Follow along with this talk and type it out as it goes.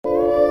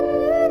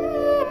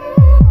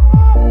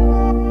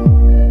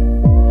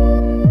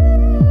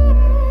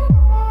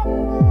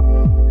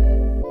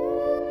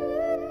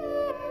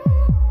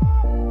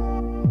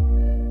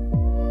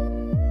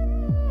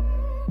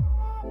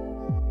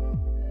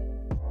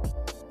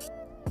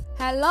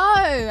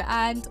Hello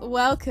and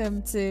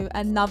welcome to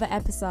another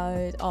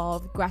episode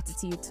of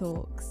Gratitude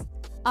Talks.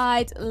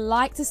 I'd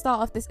like to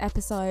start off this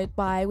episode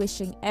by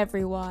wishing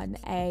everyone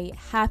a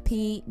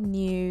happy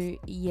new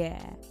year.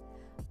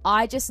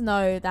 I just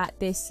know that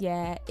this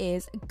year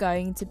is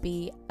going to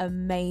be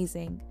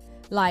amazing.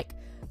 Like,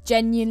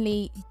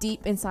 genuinely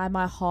deep inside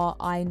my heart,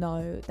 I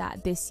know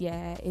that this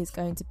year is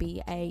going to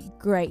be a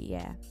great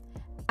year.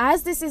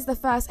 As this is the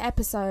first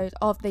episode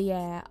of the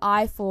year,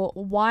 I thought,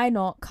 why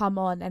not come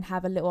on and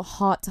have a little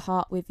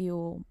heart-to-heart with you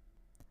all.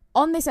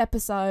 On this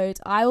episode,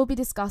 I will be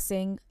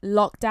discussing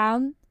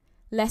lockdown,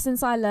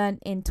 lessons I learned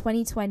in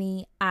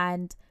 2020,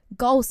 and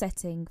goal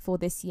setting for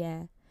this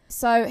year.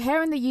 So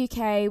here in the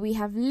UK, we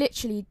have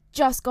literally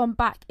just gone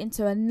back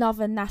into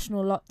another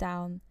national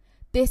lockdown.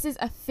 This is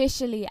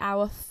officially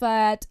our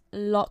third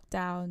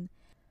lockdown.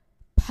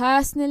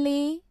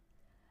 Personally,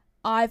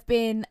 I've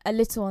been a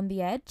little on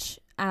the edge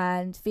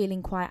and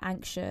feeling quite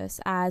anxious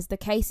as the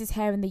cases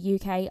here in the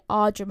UK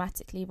are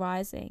dramatically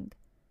rising,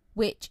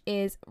 which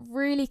is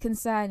really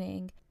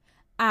concerning,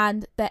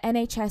 and the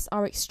NHS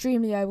are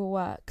extremely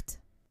overworked.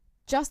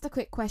 Just a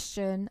quick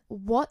question,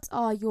 what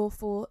are your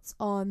thoughts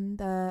on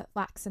the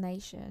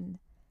vaccination?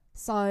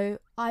 So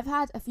I've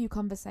had a few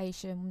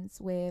conversations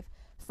with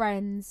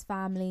friends,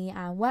 family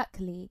and work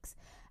colleagues,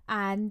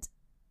 and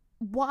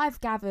what I've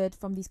gathered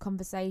from these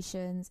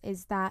conversations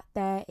is that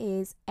there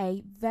is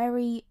a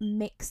very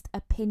mixed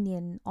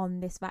opinion on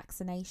this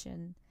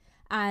vaccination,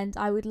 and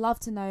I would love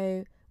to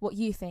know what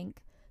you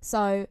think.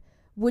 So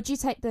would you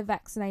take the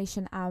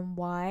vaccination and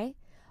why?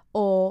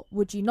 Or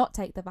would you not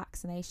take the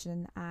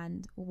vaccination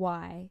and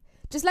why?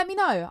 Just let me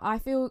know. I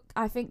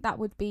think that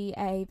would be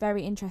a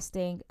very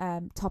interesting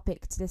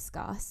topic to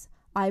discuss.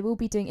 I will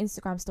be doing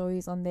Instagram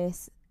stories on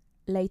this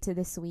later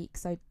this week,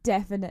 so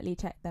definitely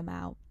check them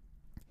out.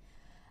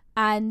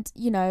 And,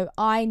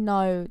 I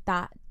know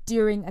that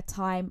during a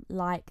time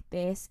like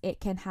this, it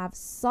can have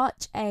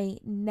such a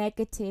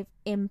negative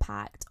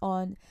impact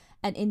on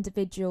an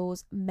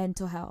individual's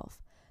mental health.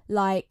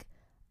 Like,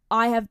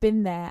 I have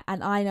been there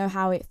and I know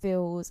how it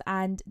feels.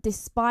 And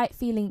despite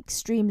feeling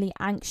extremely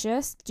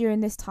anxious during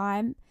this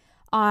time,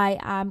 I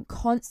am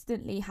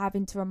constantly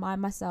having to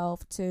remind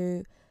myself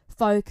to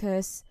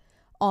focus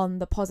on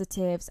the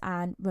positives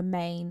and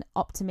remain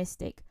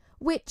optimistic,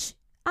 which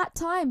at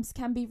times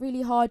can be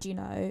really hard,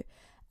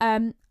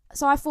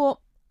 So I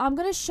thought I'm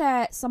going to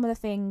share some of the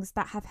things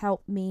that have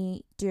helped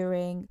me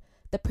during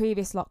the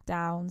previous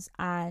lockdowns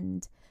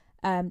and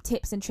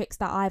tips and tricks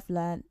that I've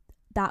learned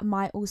that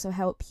might also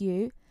help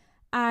you.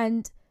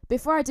 And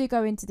before I do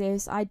go into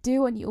this, I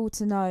do want you all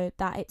to know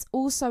that it's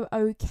also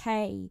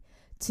okay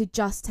to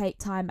just take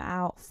time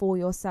out for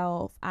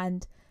yourself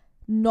and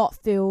not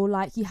feel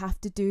like you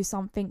have to do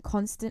something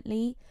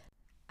constantly.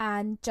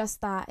 And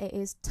just that it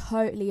is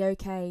totally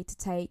okay to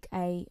take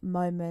a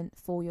moment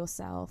for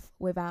yourself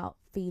without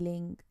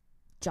feeling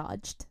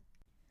judged.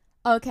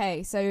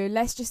 Okay, so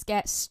let's just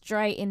get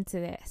straight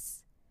into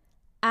this.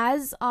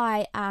 As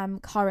I am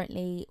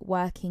currently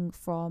working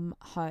from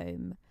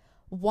home,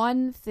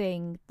 one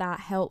thing that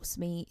helps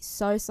me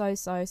so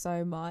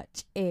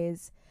much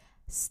is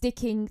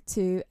sticking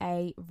to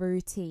a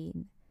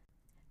routine.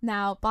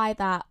 Now, by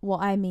that,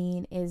 what I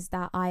mean is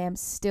that I am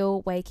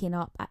still waking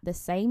up at the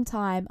same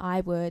time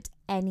I would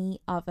any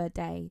other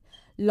day,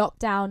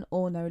 lockdown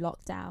or no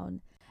lockdown.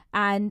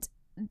 And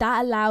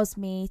that allows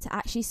me to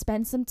actually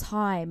spend some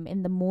time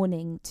in the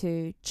morning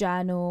to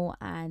journal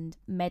and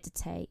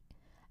meditate,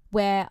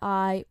 where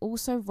I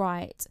also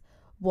write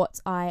what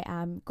I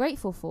am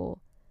grateful for.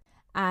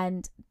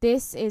 And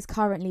this is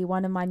currently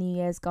one of my New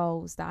Year's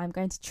goals, that I'm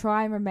going to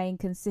try and remain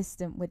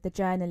consistent with the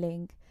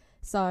journaling.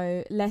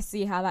 So let's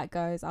see how that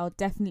goes. I'll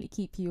definitely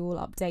keep you all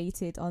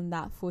updated on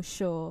that for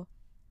sure.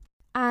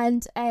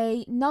 And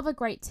another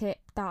great tip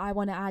that I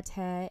want to add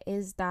here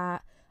is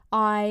that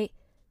I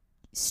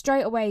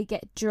straight away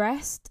get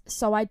dressed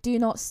so I do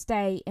not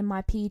stay in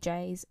my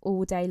PJs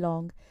all day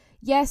long.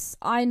 Yes,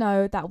 I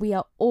know that we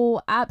are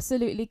all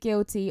absolutely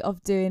guilty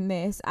of doing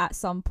this at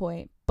some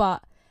point,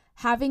 but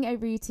having a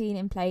routine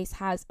in place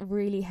has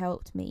really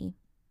helped me.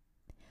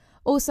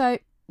 Also,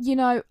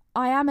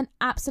 I am an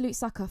absolute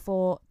sucker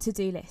for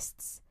to-do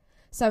lists.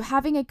 So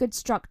having a good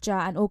structure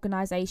and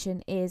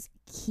organisation is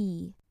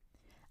key.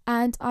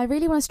 And I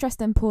really want to stress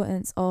the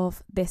importance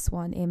of this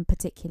one in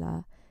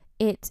particular.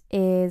 It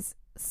is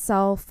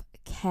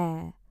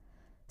self-care.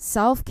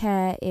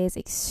 Self-care is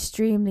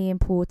extremely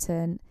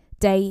important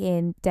day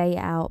in, day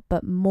out,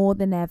 but more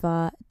than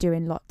ever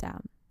during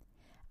lockdown.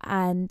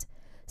 And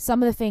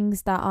some of the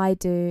things that I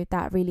do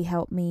that really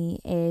help me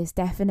is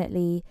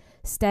definitely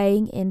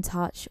staying in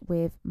touch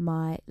with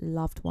my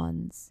loved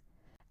ones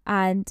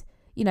and,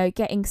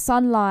 getting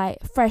sunlight,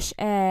 fresh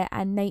air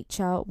and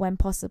nature when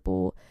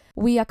possible.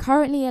 We are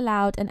currently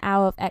allowed an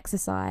hour of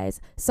exercise,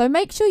 so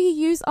make sure you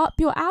use up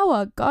your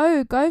hour.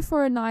 Go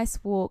for a nice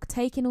walk,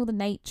 take in all the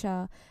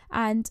nature.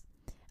 And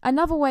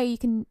another way you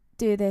can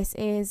do this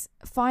is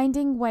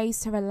finding ways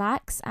to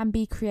relax and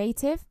be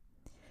creative.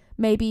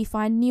 Maybe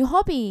find a new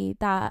hobby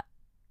that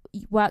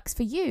works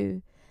for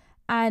you.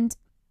 And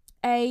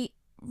a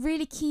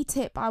really key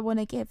tip I want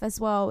to give as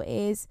well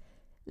is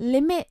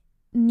limit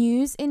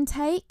news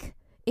intake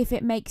if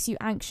it makes you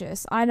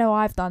anxious. I know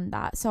I've done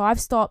that. So I've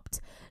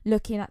stopped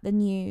looking at the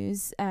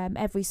news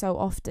every so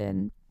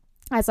often,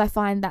 as I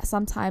find that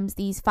sometimes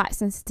these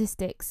facts and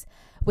statistics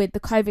with the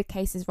COVID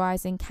cases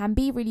rising can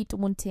be really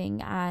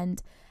daunting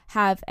and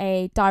have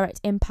a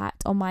direct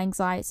impact on my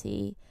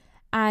anxiety.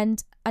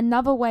 And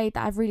another way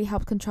that I've really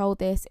helped control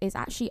this is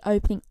actually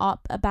opening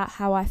up about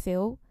how I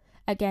feel.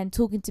 Again,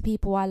 talking to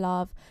people I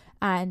love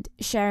and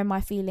sharing my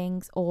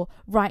feelings or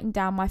writing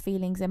down my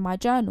feelings in my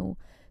journal.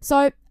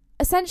 So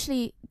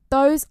essentially,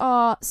 those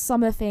are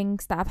some of the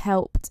things that have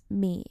helped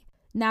me.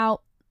 Now,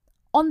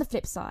 on the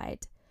flip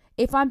side,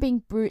 if I'm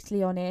being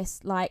brutally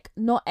honest, like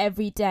not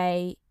every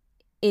day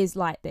is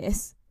like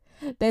this.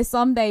 There's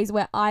some days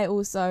where I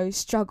also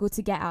struggle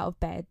to get out of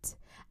bed,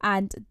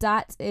 and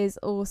that is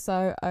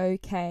also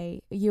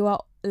okay. You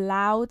are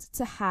allowed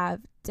to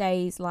have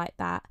days like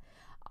that.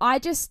 I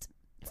just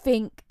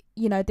think,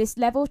 this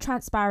level of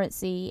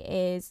transparency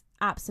is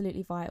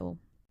absolutely vital,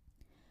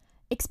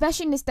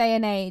 especially in this day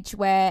and age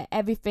where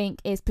everything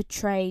is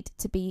portrayed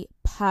to be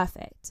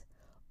perfect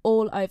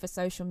all over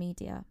social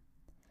media.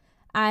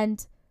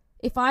 And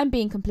if I'm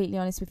being completely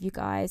honest with you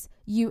guys,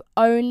 you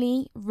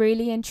only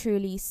really and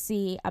truly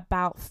see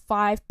about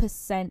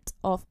 5%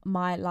 of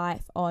my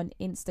life on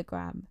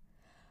Instagram.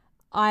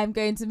 I'm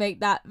going to make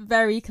that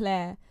very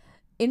clear.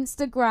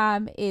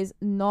 Instagram is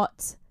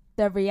not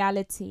the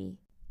reality.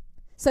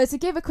 So to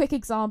give a quick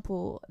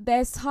example,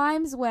 there's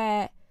times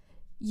where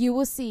you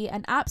will see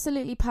an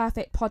absolutely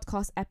perfect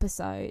podcast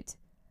episode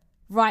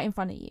right in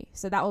front of you.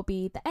 So that will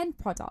be the end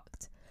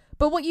product.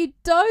 But what you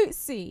don't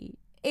see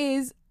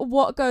is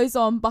what goes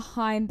on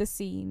behind the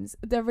scenes,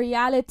 the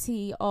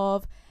reality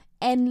of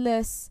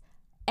endless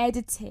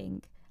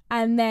editing,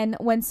 and then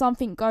when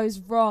something goes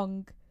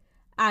wrong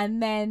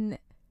and then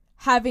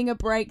having a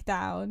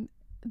breakdown.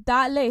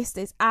 That list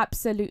is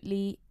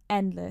absolutely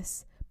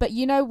endless. But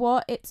you know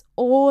what? It's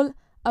all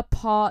a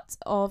part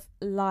of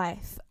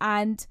life.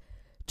 And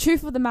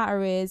truth of the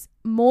matter is,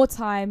 more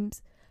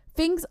times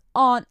things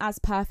aren't as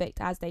perfect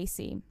as they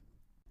seem.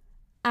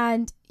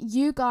 And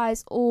you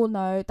guys all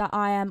know that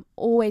I am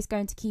always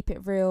going to keep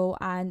it real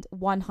and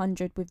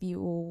 100 with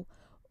you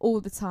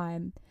all the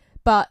time.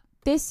 But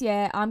this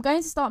year, I'm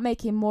going to start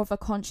making more of a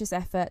conscious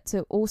effort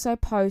to also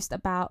post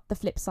about the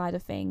flip side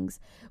of things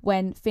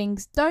when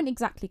things don't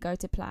exactly go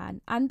to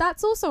plan. And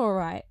that's also all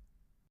right.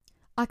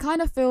 I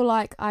kind of feel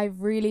like I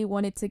really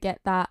wanted to get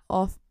that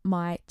off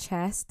my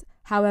chest.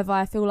 However,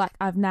 I feel like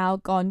I've now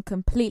gone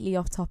completely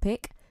off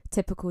topic.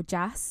 Typical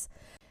Jas.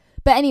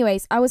 But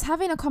anyways, I was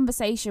having a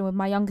conversation with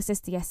my younger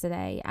sister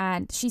yesterday,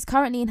 and she's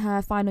currently in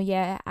her final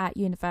year at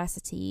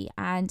university,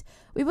 and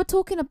we were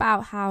talking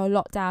about how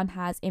lockdown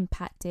has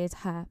impacted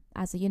her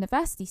as a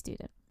university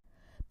student.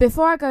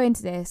 Before I go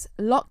into this,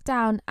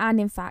 lockdown and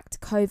in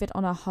fact COVID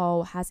on a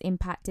whole has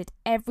impacted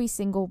every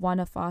single one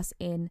of us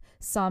in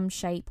some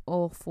shape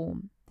or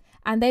form,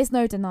 and there's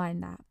no denying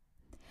that.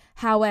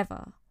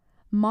 However,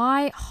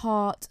 my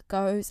heart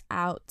goes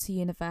out to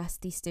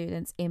university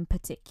students in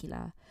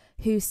particular,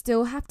 who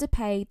still have to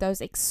pay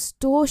those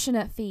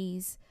extortionate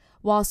fees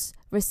whilst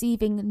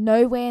receiving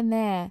nowhere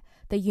near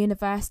the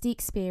university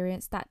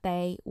experience that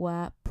they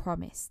were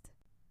promised.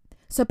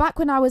 So back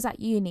when I was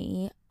at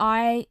uni,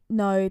 I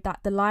know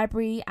that the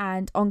library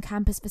and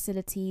on-campus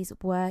facilities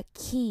were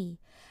key,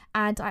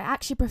 and I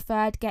actually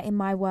preferred getting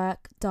my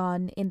work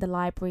done in the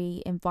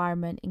library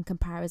environment in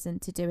comparison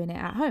to doing it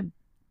at home.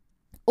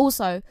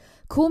 Also,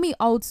 call me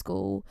old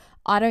school,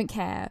 I don't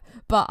care,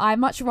 but I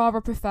much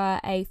rather prefer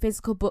a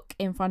physical book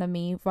in front of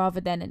me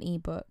rather than an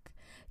ebook.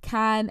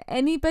 Can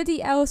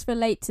anybody else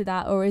relate to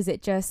that, or is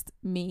it just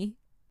me?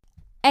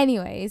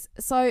 Anyways,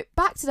 so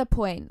back to the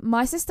point,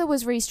 my sister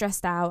was really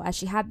stressed out as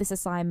she had this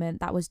assignment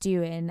that was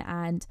due in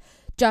and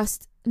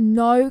just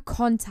no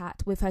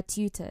contact with her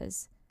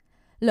tutors.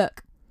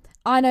 Look,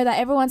 I know that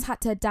everyone's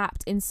had to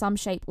adapt in some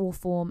shape or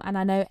form, and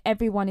I know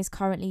everyone is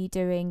currently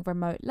doing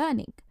remote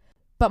learning.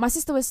 But my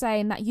sister was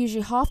saying that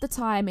usually half the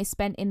time is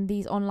spent in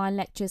these online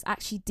lectures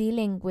actually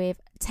dealing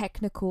with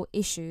technical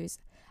issues.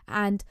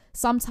 And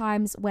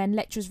sometimes when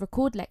lecturers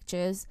record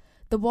lectures,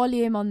 the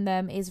volume on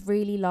them is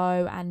really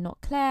low and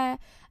not clear.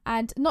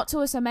 And not to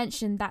also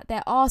mention that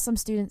there are some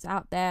students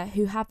out there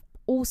who have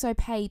also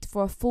paid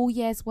for a full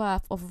year's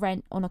worth of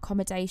rent on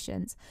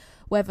accommodations,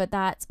 whether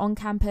that's on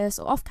campus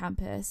or off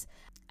campus,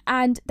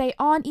 and they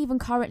aren't even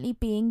currently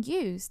being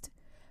used.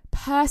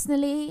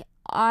 Personally,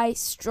 I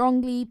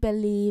strongly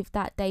believe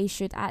that they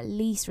should at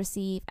least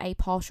receive a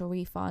partial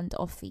refund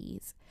of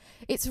fees.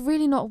 It's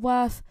really not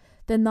worth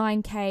the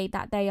 9k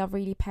that they are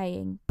really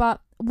paying.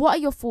 But what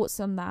are your thoughts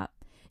on that?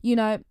 You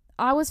know,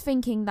 I was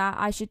thinking that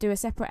I should do a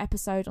separate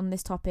episode on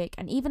this topic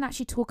and even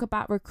actually talk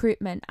about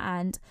recruitment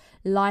and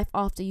life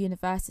after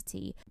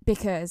university,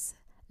 because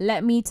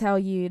let me tell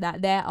you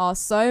that there are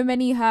so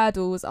many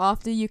hurdles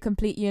after you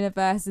complete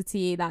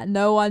university that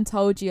no one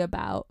told you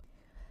about.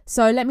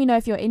 So let me know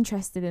if you're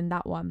interested in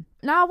that one.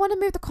 Now I want to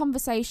move the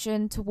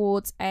conversation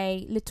towards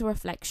a little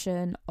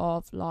reflection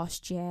of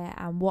last year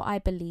and what I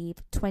believe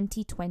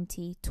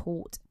 2020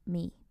 taught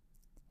me.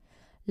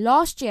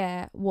 Last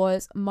year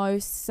was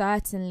most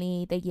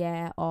certainly the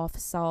year of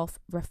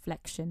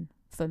self-reflection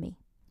for me.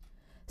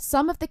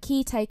 Some of the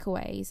key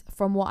takeaways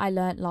from what I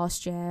learned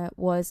last year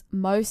was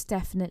most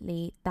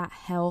definitely that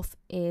health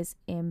is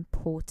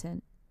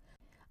important.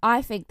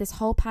 I think this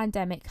whole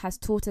pandemic has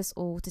taught us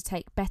all to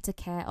take better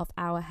care of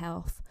our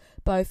health,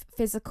 both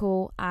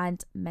physical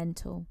and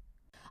mental.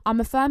 I'm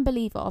a firm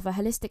believer of a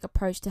holistic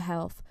approach to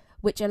health,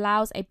 which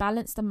allows a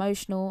balanced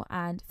emotional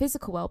and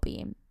physical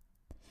well-being.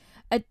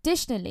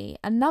 Additionally,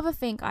 another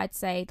thing I'd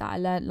say that I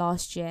learned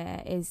last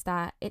year is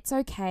that it's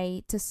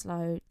okay to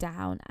slow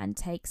down and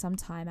take some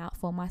time out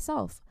for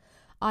myself.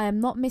 I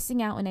am not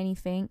missing out on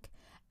anything,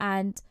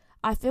 and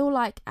I feel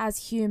like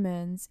as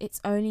humans,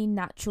 it's only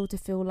natural to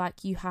feel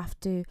like you have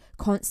to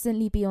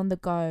constantly be on the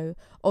go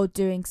or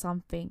doing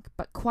something,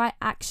 but quite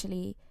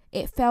actually,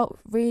 it felt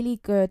really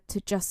good to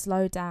just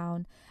slow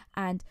down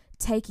and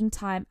taking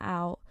time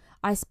out.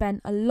 I spent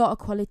a lot of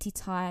quality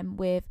time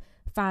with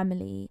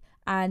family,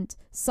 and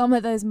some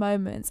of those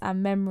moments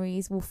and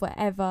memories will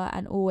forever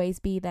and always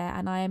be there,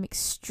 and I am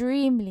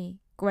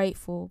extremely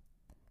grateful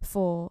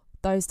for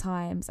those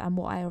times and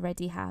what I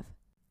already have.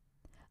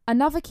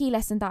 Another key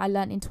lesson that I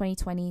learned in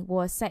 2020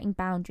 was setting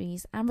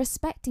boundaries and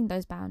respecting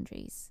those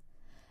boundaries.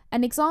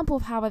 An example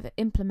of how I've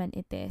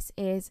implemented this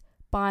is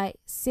by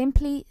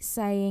simply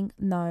saying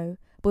no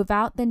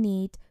without the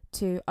need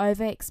to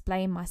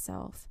over-explain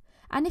myself.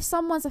 And if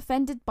someone's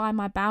offended by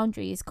my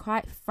boundaries,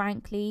 quite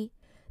frankly,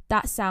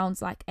 that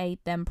sounds like a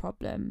them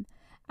problem.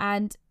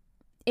 And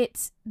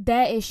it's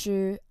their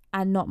issue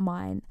and not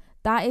mine.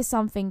 That is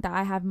something that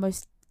I have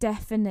most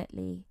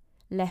definitely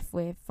left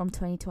with from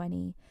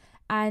 2020.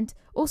 And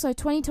also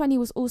 2020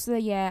 was also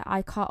the year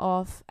I cut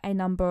off a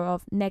number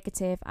of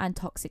negative and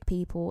toxic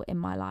people in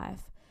my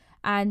life.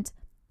 And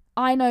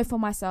I know for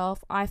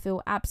myself, I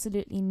feel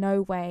absolutely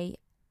no way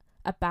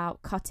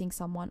about cutting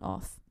someone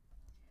off.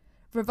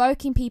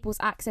 Revoking people's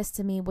access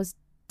to me was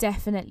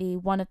definitely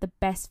one of the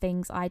best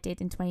things I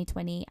did in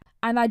 2020.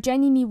 And I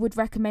genuinely would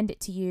recommend it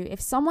to you.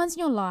 If someone's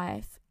in your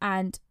life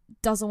and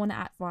doesn't want to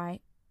act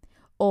right,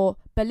 or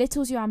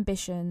belittles your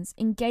ambitions,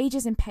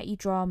 engages in petty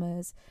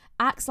dramas,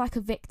 acts like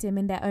a victim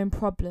in their own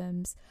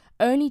problems,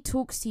 only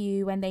talks to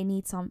you when they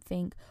need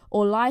something,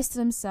 or lies to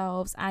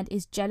themselves and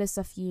is jealous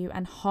of you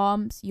and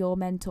harms your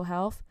mental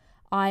health,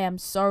 I am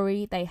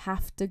sorry, they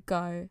have to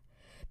go.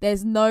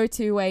 There's no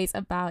two ways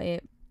about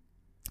it.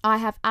 I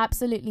have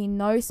absolutely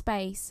no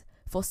space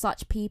for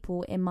such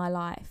people in my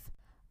life.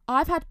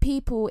 I've had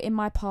people in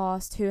my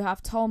past who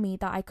have told me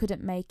that I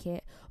couldn't make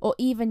it, or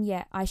even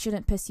yet I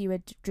shouldn't pursue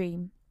a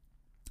dream.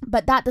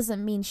 But that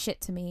doesn't mean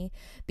shit to me.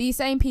 These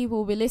same people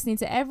will be listening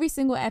to every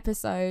single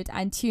episode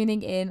and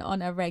tuning in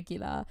on a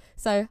regular.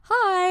 So,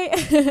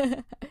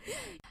 hi!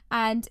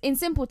 And in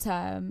simple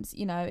terms,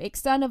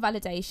 external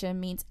validation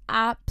means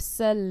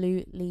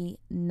absolutely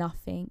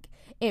nothing.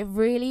 It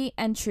really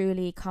and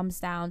truly comes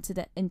down to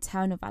the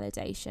internal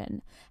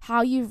validation,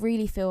 how you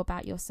really feel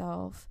about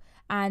yourself.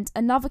 And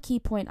another key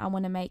point I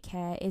want to make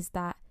here is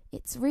that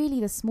it's really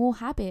the small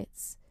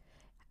habits.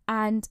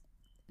 And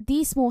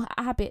these small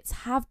habits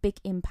have big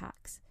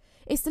impacts.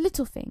 It's the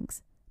little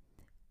things.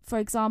 For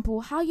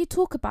example, how you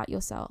talk about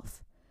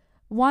yourself.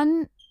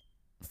 One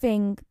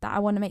thing that I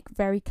want to make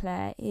very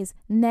clear is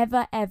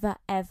never, ever,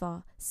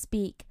 ever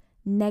speak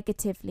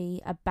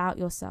negatively about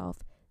yourself,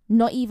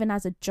 not even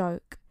as a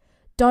joke.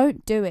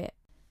 Don't do it.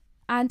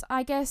 And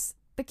I guess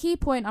the key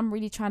point I'm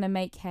really trying to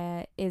make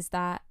here is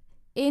that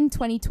in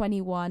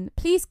 2021,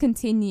 please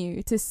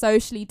continue to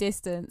socially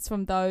distance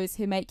from those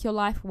who make your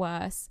life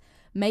worse,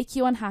 make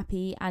you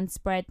unhappy, and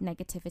spread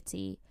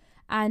negativity.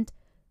 And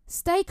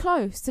stay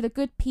close to the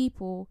good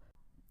people,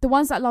 the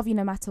ones that love you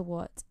no matter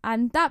what.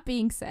 And that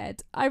being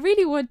said, I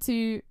really want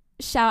to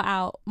shout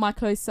out my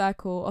close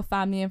circle of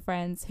family and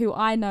friends who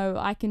I know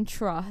I can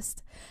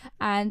trust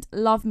and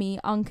love me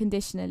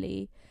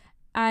unconditionally.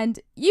 And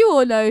you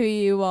all know who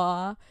you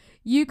are.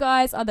 You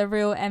guys are the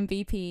real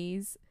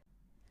MVPs.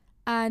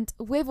 And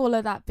with all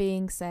of that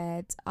being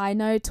said, I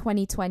know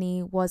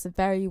 2020 was a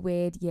very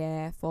weird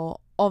year for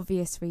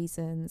obvious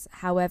reasons.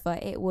 However,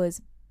 it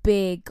was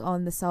big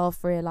on the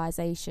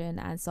self-realization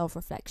and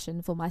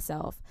self-reflection for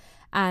myself.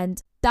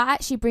 And that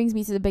actually brings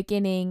me to the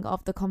beginning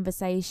of the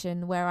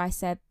conversation where I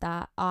said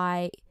that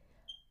I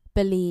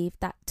believe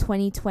that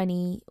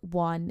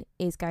 2021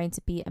 is going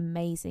to be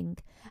amazing.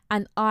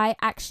 And I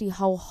actually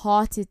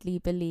wholeheartedly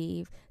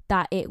believe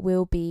that it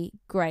will be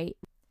great.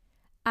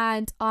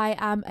 And I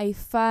am a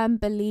firm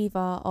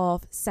believer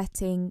of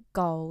setting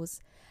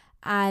goals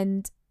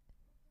and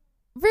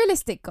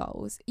realistic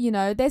goals.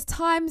 There's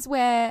times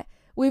where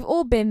we've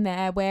all been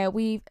there where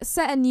we've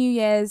set a New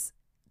Year's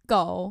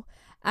goal,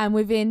 and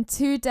within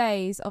 2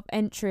 days of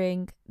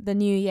entering the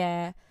new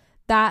year,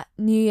 that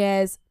New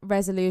Year's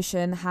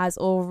resolution has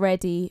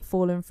already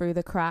fallen through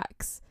the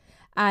cracks.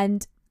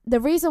 And the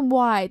reason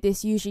why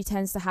this usually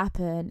tends to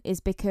happen is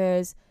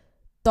because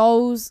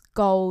those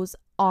goals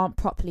aren't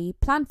properly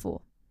planned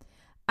for.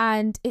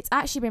 And it's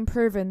actually been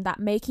proven that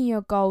making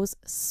your goals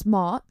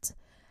SMART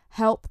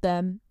help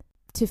them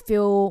to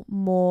feel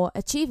more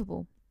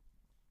achievable.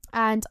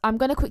 And I'm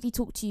going to quickly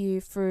talk to you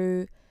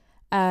through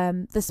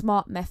the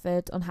SMART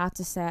method on how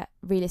to set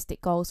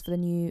realistic goals for the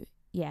new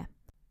year.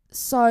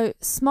 So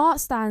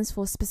SMART stands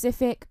for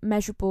specific,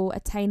 measurable,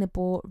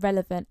 attainable,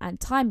 relevant, and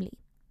timely.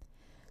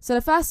 So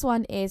the first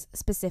one is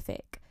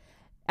specific.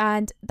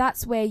 And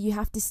that's where you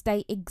have to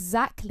state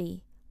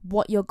exactly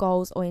what your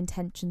goals or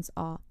intentions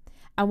are.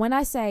 And when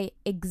I say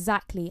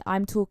exactly,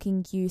 I'm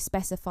talking you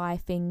specify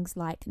things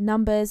like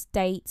numbers,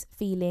 dates,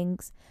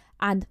 feelings,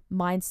 and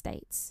mind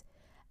states.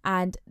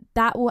 And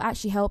that will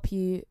actually help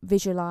you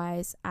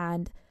visualize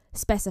and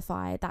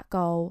specify that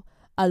goal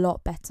a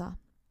lot better.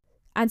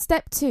 And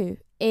step 2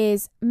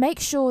 is make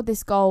sure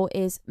this goal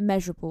is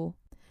measurable.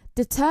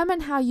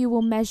 Determine how you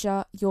will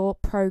measure your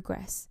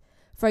progress.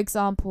 For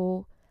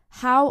example,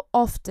 how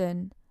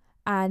often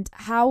and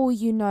how will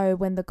you know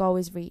when the goal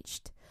is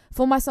reached?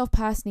 For myself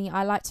personally,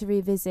 I like to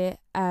revisit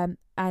and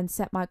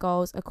set my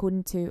goals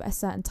according to a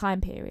certain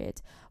time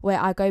period where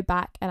I go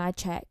back and I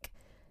check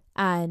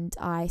and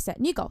I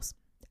set new goals,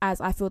 as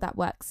I feel that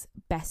works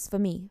best for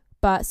me.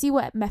 But see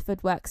what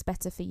method works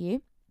better for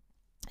you.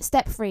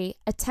 Step 3,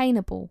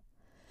 attainable.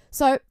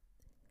 So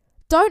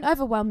don't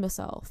overwhelm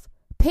yourself.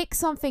 Pick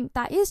something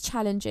that is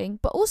challenging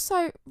but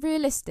also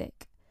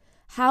realistic.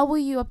 How will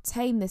you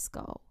obtain this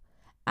goal?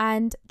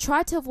 And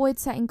try to avoid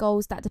setting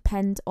goals that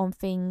depend on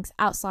things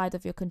outside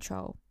of your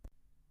control.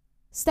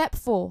 Step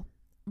 4,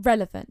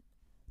 relevant.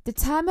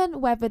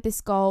 Determine whether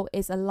this goal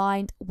is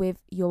aligned with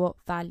your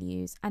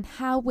values and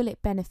how will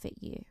it benefit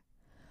you.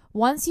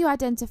 Once you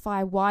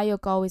identify why your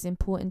goal is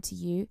important to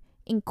you,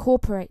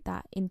 incorporate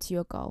that into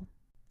your goal.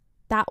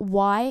 That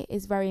why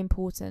is very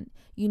important.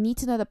 You need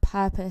to know the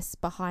purpose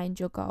behind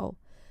your goal.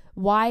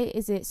 Why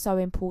is it so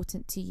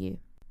important to you?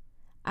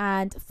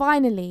 And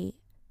finally,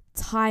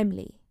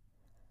 timely.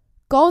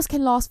 Goals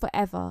can last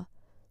forever,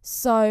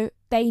 so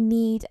they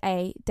need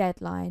a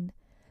deadline.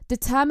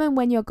 Determine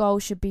when your goal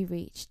should be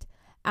reached.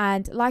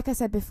 And like I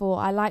said before,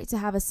 I like to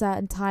have a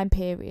certain time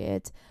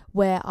period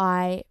where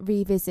I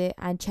revisit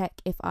and check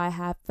if I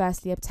have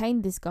firstly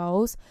obtained these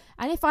goals.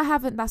 And if I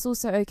haven't, that's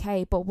also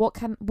okay. But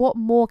what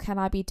more can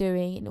I be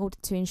doing in order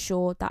to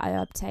ensure that I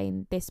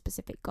obtain this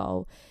specific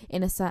goal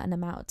in a certain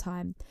amount of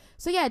time?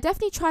 So yeah,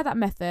 definitely try that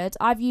method.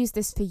 I've used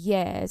this for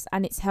years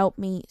and it's helped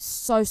me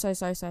so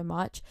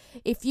much.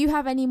 If you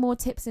have any more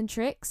tips and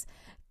tricks,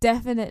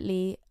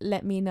 definitely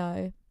let me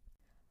know.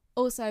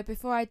 Also,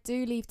 before I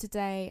do leave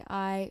today,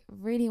 I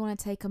really want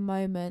to take a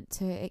moment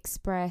to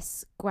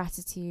express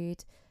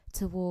gratitude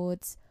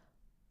towards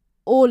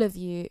all of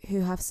you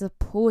who have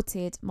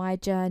supported my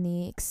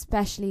journey,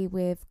 especially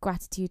with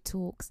Gratitude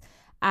Talks,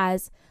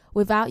 as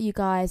without you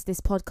guys,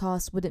 this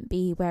podcast wouldn't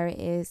be where it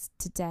is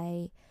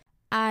today.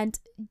 And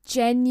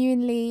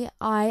genuinely,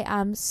 I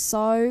am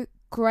so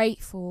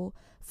grateful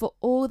for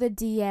all the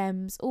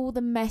DMs, all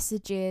the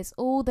messages,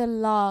 all the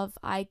love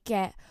I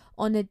get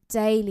on a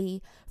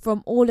daily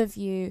from all of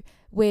you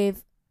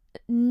with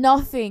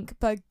nothing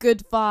but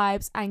good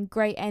vibes and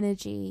great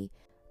energy.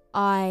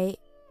 I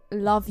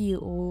love you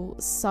all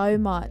so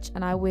much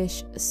and I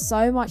wish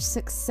so much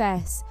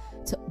success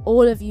to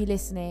all of you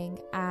listening,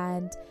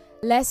 and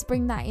let's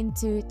bring that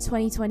into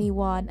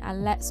 2021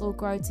 and let's all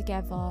grow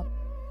together.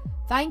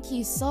 Thank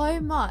you so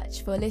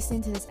much for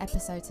listening to this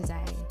episode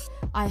today.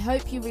 I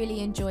hope you really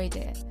enjoyed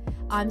it.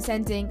 I'm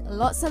sending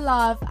lots of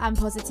love and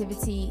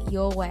positivity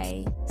your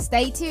way.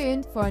 Stay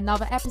tuned for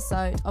another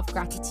episode of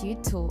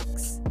Gratitude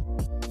Talks.